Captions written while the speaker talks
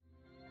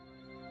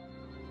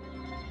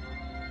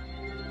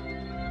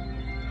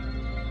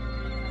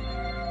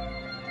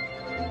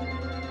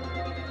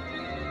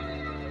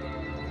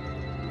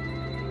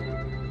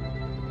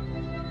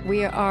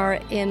We are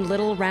in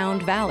Little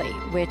Round Valley,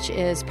 which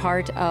is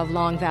part of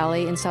Long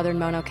Valley in southern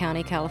Mono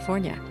County,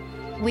 California.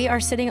 We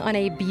are sitting on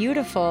a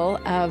beautiful,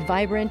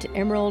 vibrant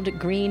emerald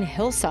green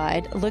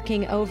hillside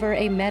looking over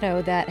a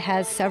meadow that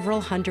has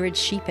several hundred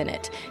sheep in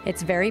it.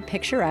 It's very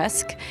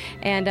picturesque.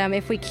 And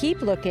if we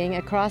keep looking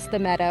across the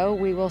meadow,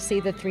 we will see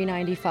the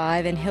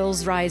 395 and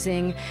hills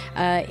rising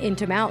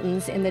into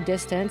mountains in the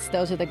distance.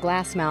 Those are the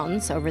Glass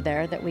Mountains over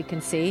there that we can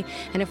see.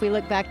 And if we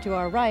look back to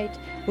our right,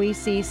 we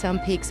see some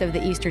peaks of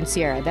the Eastern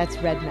Sierra. That's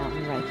Red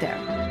Mountain right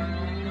there.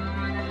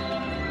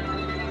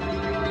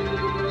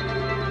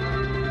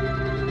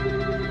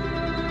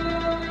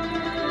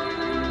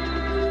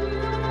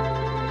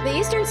 The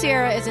Eastern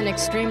Sierra is an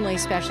extremely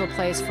special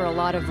place for a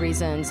lot of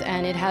reasons,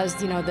 and it has,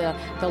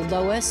 the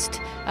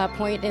lowest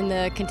point in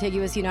the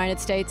contiguous United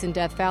States in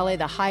Death Valley,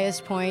 the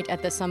highest point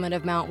at the summit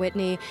of Mount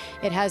Whitney.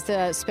 It has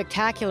the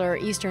spectacular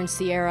Eastern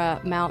Sierra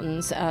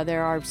Mountains.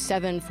 There are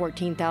 7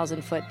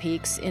 14,000-foot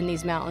peaks in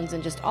these mountains,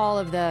 and just all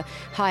of the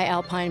high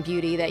alpine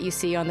beauty that you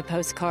see on the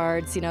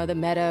postcards, the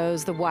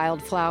meadows, the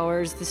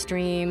wildflowers, the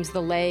streams,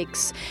 the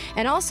lakes,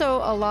 and also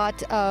a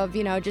lot of,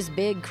 just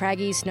big,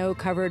 craggy,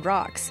 snow-covered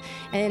rocks.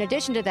 And in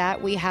addition to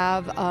that, we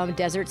have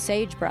desert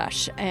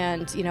sagebrush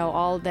and,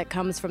 all that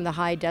comes from the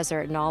high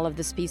desert and all of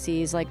the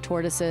species like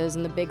tortoises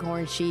and the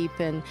bighorn sheep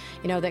and,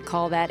 that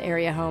call that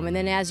area home. And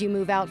then as you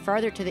move out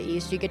farther to the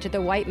east, you get to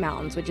the White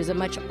Mountains, which is a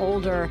much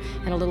older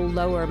and a little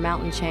lower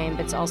mountain chain,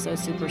 but it's also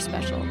super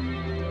special.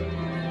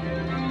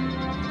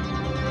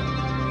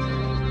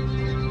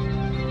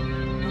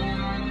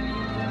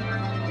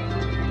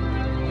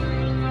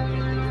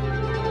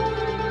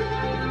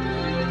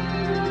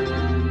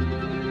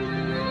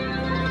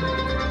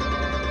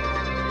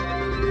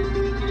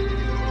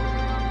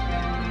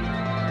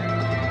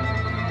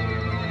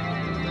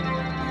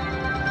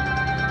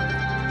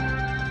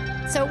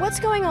 So what's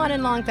going on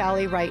in Long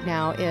Valley right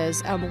now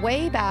is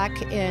way back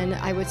in,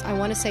 I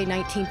want to say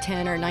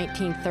 1910 or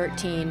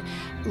 1913,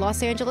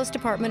 Los Angeles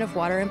Department of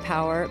Water and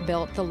Power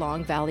built the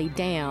Long Valley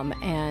Dam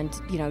and,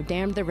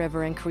 dammed the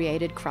river and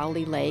created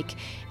Crowley Lake.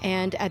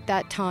 And at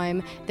that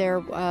time,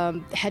 there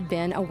had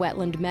been a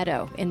wetland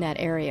meadow in that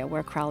area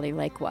where Crowley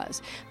Lake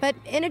was. But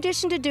in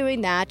addition to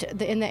doing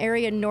that, in the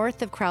area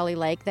north of Crowley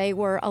Lake, they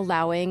were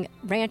allowing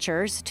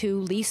ranchers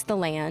to lease the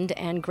land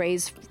and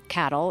graze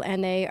cattle,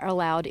 and they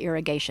allowed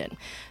irrigation.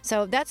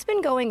 So that's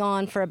been going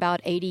on for about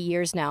 80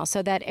 years now.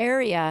 So that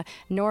area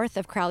north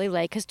of Crowley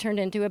Lake has turned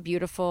into a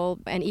beautiful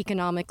and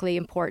economically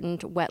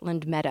important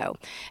wetland meadow.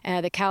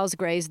 The cows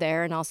graze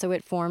there, and also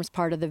it forms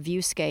part of the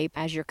viewscape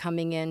as you're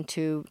coming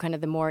into kind of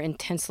the more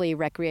intensely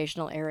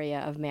recreational area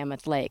of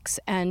Mammoth Lakes.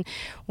 And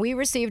we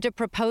received a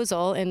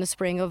proposal in the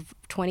spring of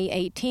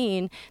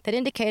 2018 that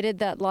indicated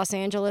that Los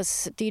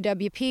Angeles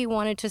DWP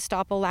wanted to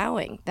stop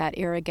allowing that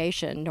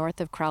irrigation north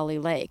of Crowley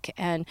Lake.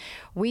 And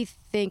we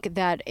think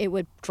that it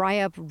would dry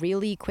up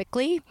really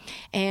quickly,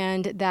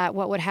 and that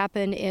what would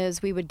happen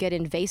is we would get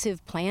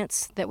invasive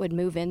plants that would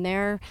move in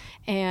there,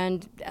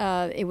 and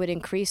it would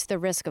increase the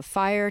risk of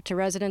fire to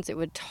residents. It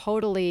would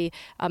totally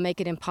make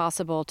it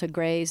impossible to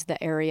graze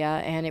the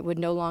area, and it would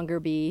no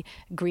longer be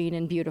green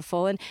and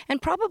beautiful,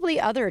 and probably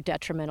other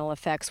detrimental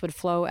effects would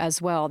flow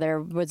as well. There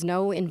was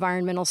no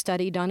environmental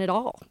study done at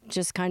all,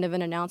 just kind of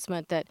an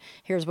announcement that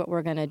here's what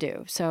we're going to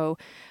do. So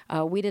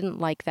we didn't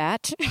like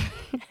that,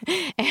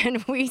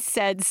 and we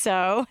said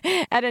so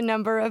at a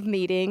number of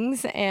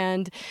meetings,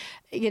 and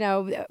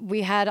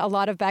we had a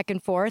lot of back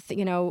and forth.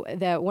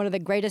 One of the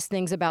greatest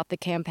things about the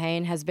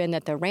campaign has been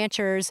that the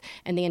ranchers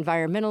and the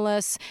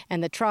environmentalists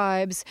and the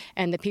tribes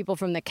and the people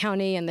from the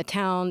county and the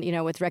town,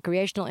 with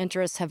recreational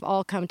interests have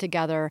all come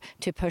together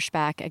to push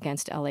back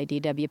against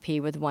LADWP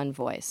with one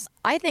voice.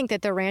 I think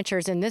that the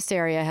ranchers in this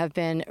area have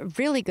been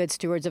really good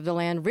stewards of the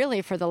land,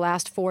 really for the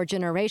last 4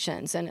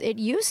 generations. And it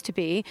used to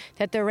be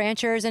that the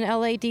ranchers and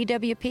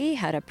LADWP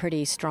had a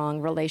pretty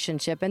strong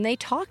relationship, and they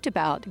talked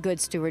about good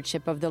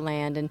stewardship of the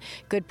land and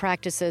good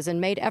practices and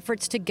made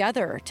efforts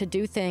together to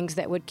do things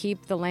that would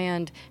keep the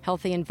land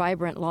healthy and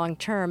vibrant long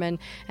term. And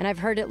I've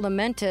heard it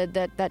lamented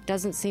that that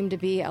doesn't seem to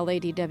be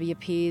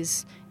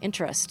LADWP's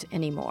interest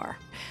anymore.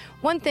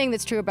 One thing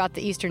that's true about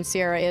the Eastern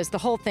Sierra is the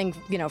whole thing,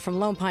 from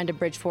Lone Pine to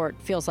Bridgeport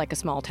feels like a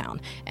small town,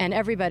 and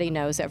everybody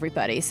knows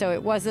everybody. So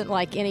it wasn't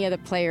like any of the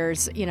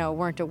players,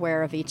 weren't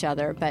aware of each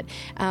other. But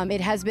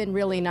it has been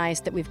really nice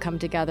that we've come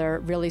together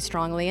really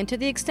strongly. And to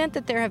the extent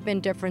that there have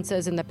been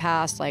differences in the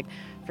past, like,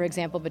 for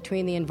example,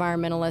 between the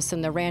environmentalists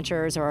and the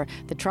ranchers, or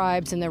the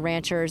tribes and the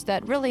ranchers,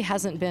 that really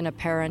hasn't been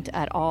apparent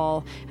at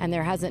all, and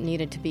there hasn't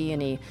needed to be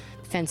any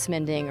fence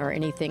mending or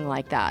anything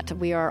like that.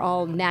 We are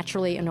all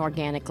naturally and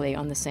organically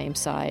on the same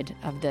side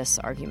of this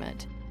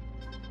argument.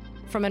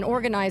 from an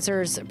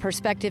organizer's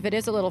perspective, it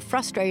is a little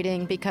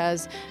frustrating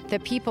because the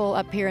people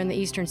up here in the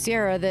Eastern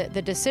Sierra,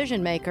 the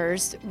decision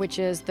makers, which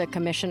is the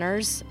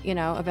commissioners,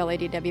 of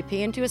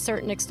LADWP, and to a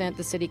certain extent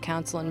the city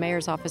council and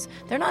mayor's office,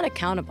 they're not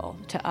accountable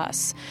to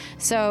us.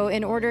 So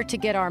in order to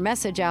get our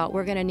message out,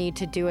 we're going to need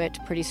to do it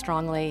pretty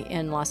strongly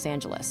in Los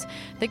Angeles.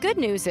 The good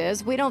news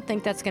is we don't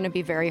think that's going to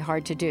be very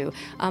hard to do.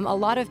 A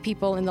lot of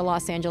people in the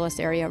Los Angeles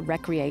area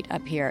recreate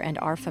up here and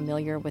are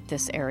familiar with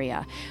this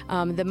area.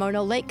 The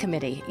Mono Lake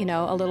Committee,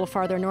 a little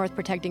farther north,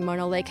 protecting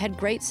Mono Lake, had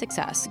great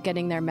success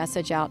getting their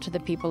message out to the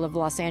people of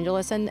Los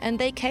Angeles, and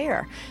they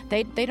care.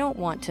 They don't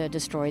want to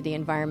destroy the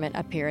environment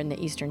up here in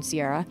the Eastern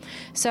Sierra.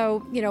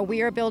 So,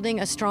 we are building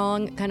a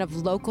strong kind of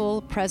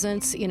local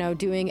presence,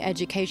 doing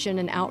education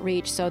and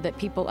outreach so that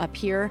people up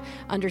here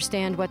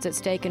understand what's at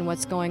stake and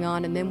what's going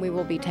on, and then we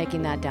will be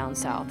taking that down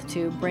south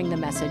to bring the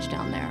message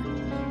down there.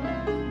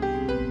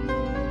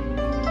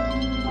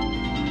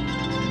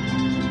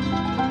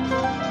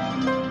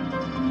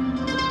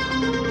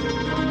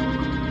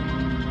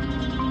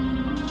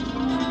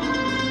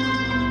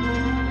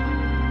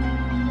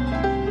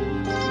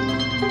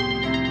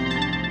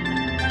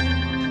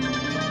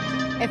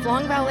 If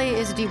Long Valley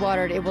is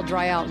dewatered, it will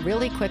dry out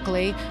really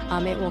quickly.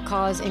 It will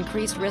cause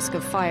increased risk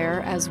of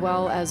fire, as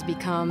well as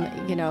become,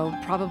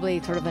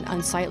 probably sort of an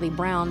unsightly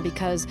brown,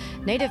 because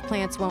native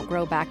plants won't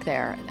grow back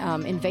there.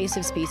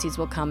 Invasive species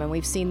will come, and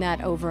we've seen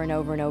that over and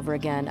over and over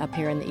again up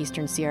here in the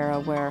Eastern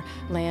Sierra, where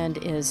land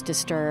is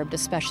disturbed,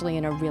 especially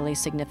in a really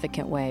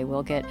significant way.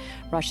 We'll get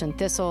Russian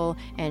thistle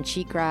and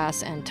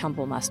cheatgrass and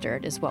tumble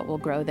mustard is what will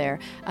grow there.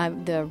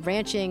 The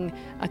ranching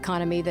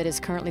economy that is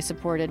currently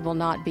supported will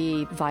not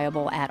be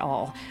viable at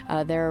all.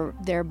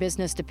 Their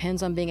business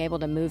depends on being able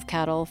to move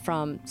cattle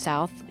from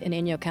south in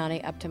Inyo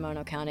County up to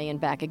Mono County and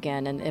back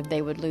again, and if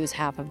they would lose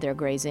half of their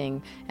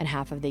grazing and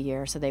half of the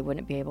year, so they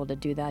wouldn't be able to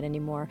do that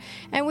anymore.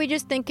 And we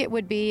just think it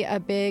would be a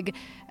big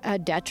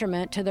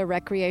detriment to the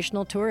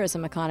recreational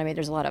tourism economy.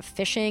 There's a lot of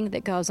fishing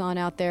that goes on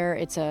out there.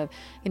 It's a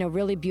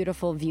really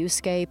beautiful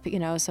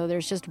viewscape, so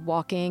there's just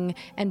walking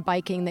and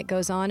biking that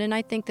goes on, and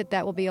I think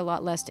that will be a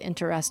lot less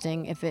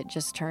interesting if it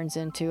just turns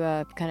into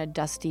a kind of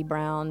dusty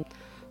brown.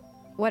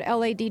 What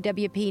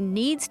LADWP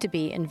needs to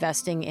be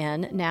investing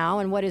in now,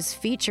 and what is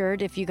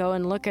featured if you go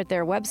and look at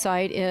their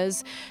website,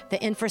 is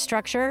the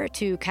infrastructure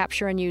to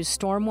capture and use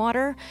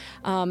stormwater,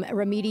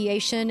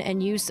 remediation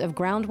and use of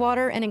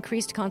groundwater, and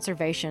increased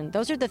conservation.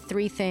 Those are the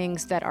three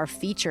things that are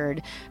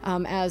featured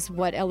as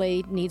what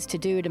LA needs to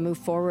do to move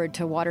forward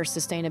to water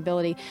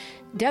sustainability.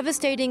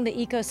 Devastating the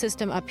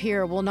ecosystem up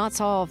here will not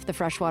solve the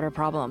freshwater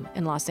problem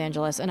in Los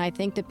Angeles, and I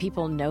think that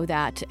people know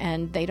that,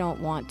 and they don't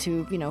want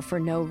to, for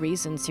no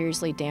reason,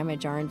 seriously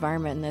damage our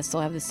environment, and they still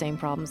have the same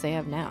problems they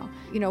have now.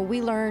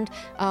 We learned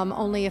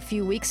only a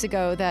few weeks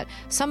ago that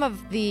some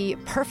of the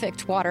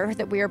perfect water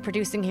that we are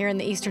producing here in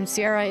the Eastern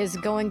Sierra is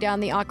going down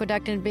the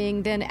aqueduct and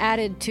being then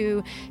added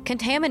to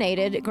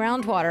contaminated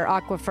groundwater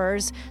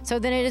aquifers, so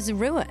then it is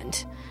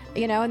ruined.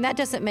 And that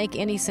doesn't make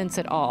any sense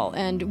at all.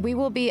 And we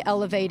will be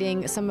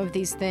elevating some of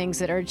these things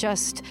that are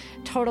just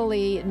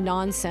totally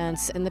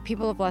nonsense. And the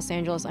people of Los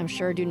Angeles, I'm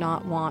sure, do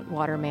not want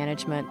water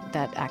management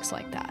that acts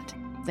like that.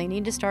 They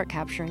need to start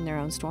capturing their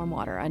own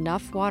stormwater.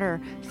 Enough water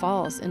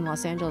falls in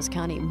Los Angeles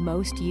County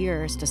most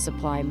years to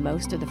supply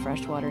most of the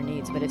freshwater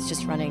needs, but it's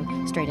just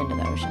running straight into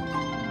the ocean.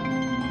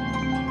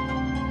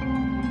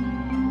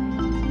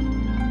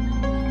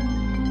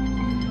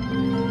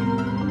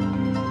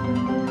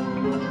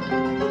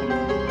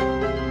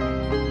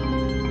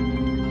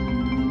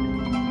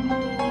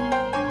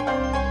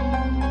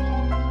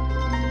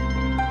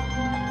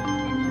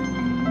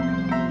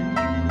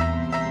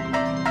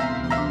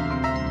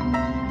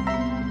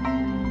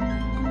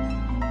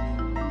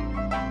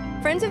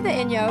 Friends of the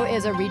Inyo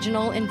is a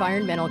regional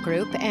environmental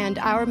group, and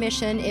our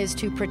mission is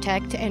to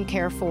protect and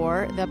care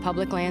for the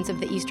public lands of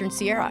the Eastern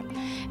Sierra.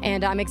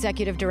 And I'm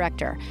executive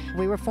director.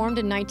 We were formed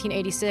in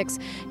 1986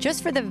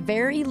 just for the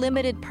very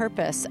limited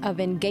purpose of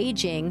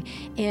engaging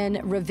in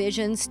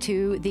revisions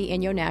to the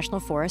Inyo National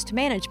Forest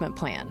Management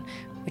Plan,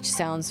 which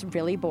sounds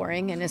really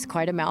boring and is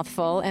quite a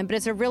mouthful, but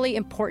it's a really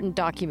important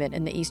document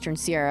in the Eastern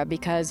Sierra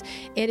because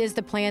it is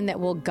the plan that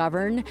will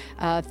govern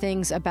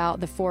things about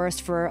the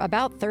forest for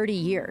about 30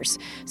 years.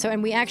 So,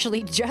 and we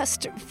actually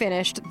just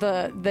finished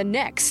the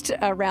next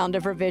round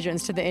of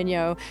revisions to the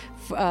Inyo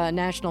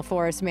National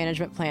Forest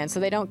Management Plan,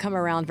 so they don't come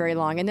around very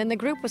long. And then the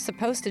group was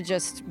supposed to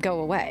just go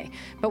away,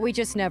 but we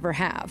just never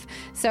have.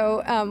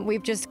 So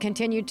we've just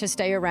continued to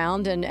stay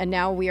around, and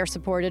now we are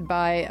supported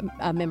by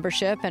a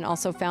membership and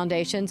also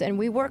foundations, and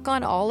we work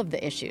on all of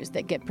the issues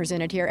that get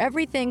presented here.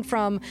 Everything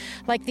from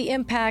like the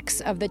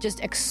impacts of the just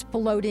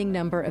exploding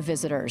number of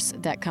visitors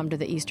that come to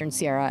the Eastern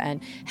Sierra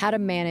and how to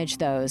manage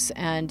those,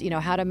 and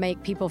how to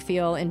make people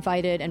feel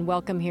invited and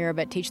welcome here,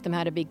 but teach them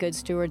how to be good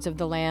stewards of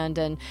the land,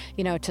 and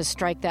to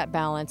strike that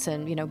balance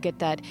and get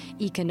that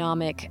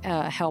economic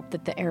help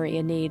that the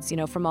area needs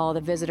from all the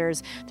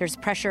visitors. There's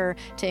pressure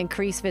to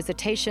increase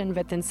visitation,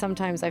 but then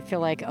sometimes I feel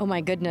like, oh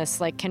my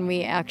goodness, like, can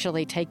we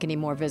actually take any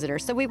more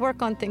visitors? So we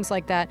work on things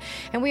like that,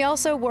 and we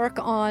also work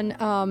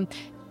on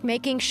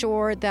making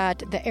sure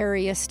that the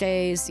area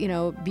stays,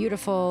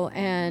 beautiful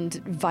and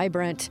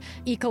vibrant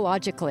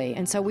ecologically.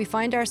 And so we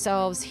find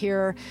ourselves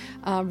here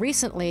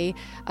recently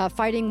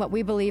fighting what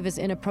we believe is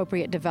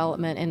inappropriate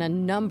development in a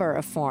number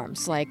of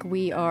forms. Like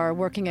we are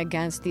working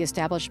against the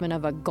establishment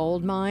of a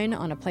gold mine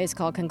on a place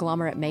called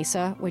Conglomerate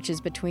Mesa, which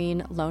is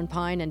between Lone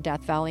Pine and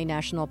Death Valley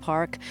National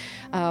Park.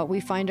 We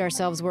find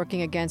ourselves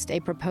working against a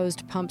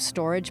proposed pump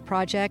storage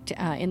project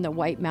in the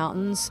White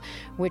Mountains,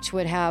 which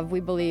would have, we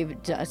believe,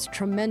 a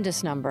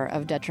tremendous number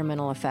of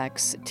detrimental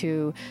effects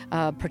to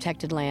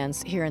protected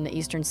lands here in the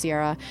Eastern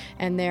Sierra.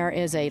 And there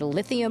is a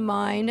lithium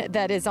mine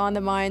that is on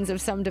the minds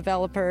of some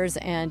developers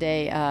and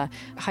a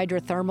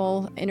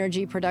hydrothermal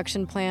energy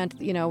production plant,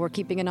 we're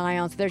keeping an eye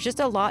on. So there's just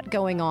a lot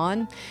going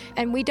on.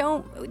 And we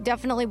do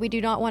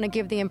not want to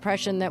give the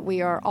impression that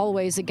we are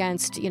always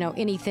against,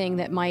 anything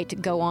that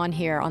might go on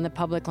here on the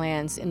public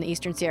lands in the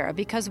Eastern Sierra,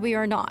 because we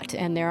are not.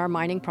 And there are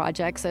mining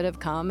projects that have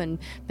come and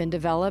been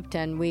developed,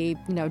 and we,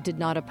 did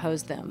not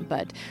oppose them.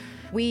 But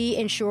we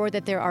ensure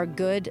that there are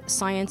good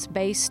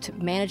science-based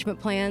management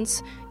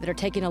plans that are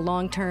taking a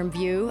long-term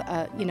view,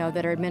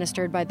 that are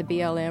administered by the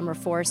BLM or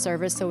Forest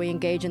Service, so we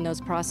engage in those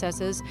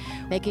processes,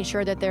 making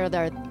sure that there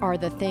are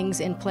the things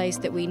in place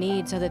that we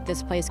need so that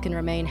this place can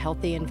remain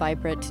healthy and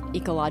vibrant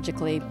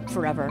ecologically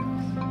forever.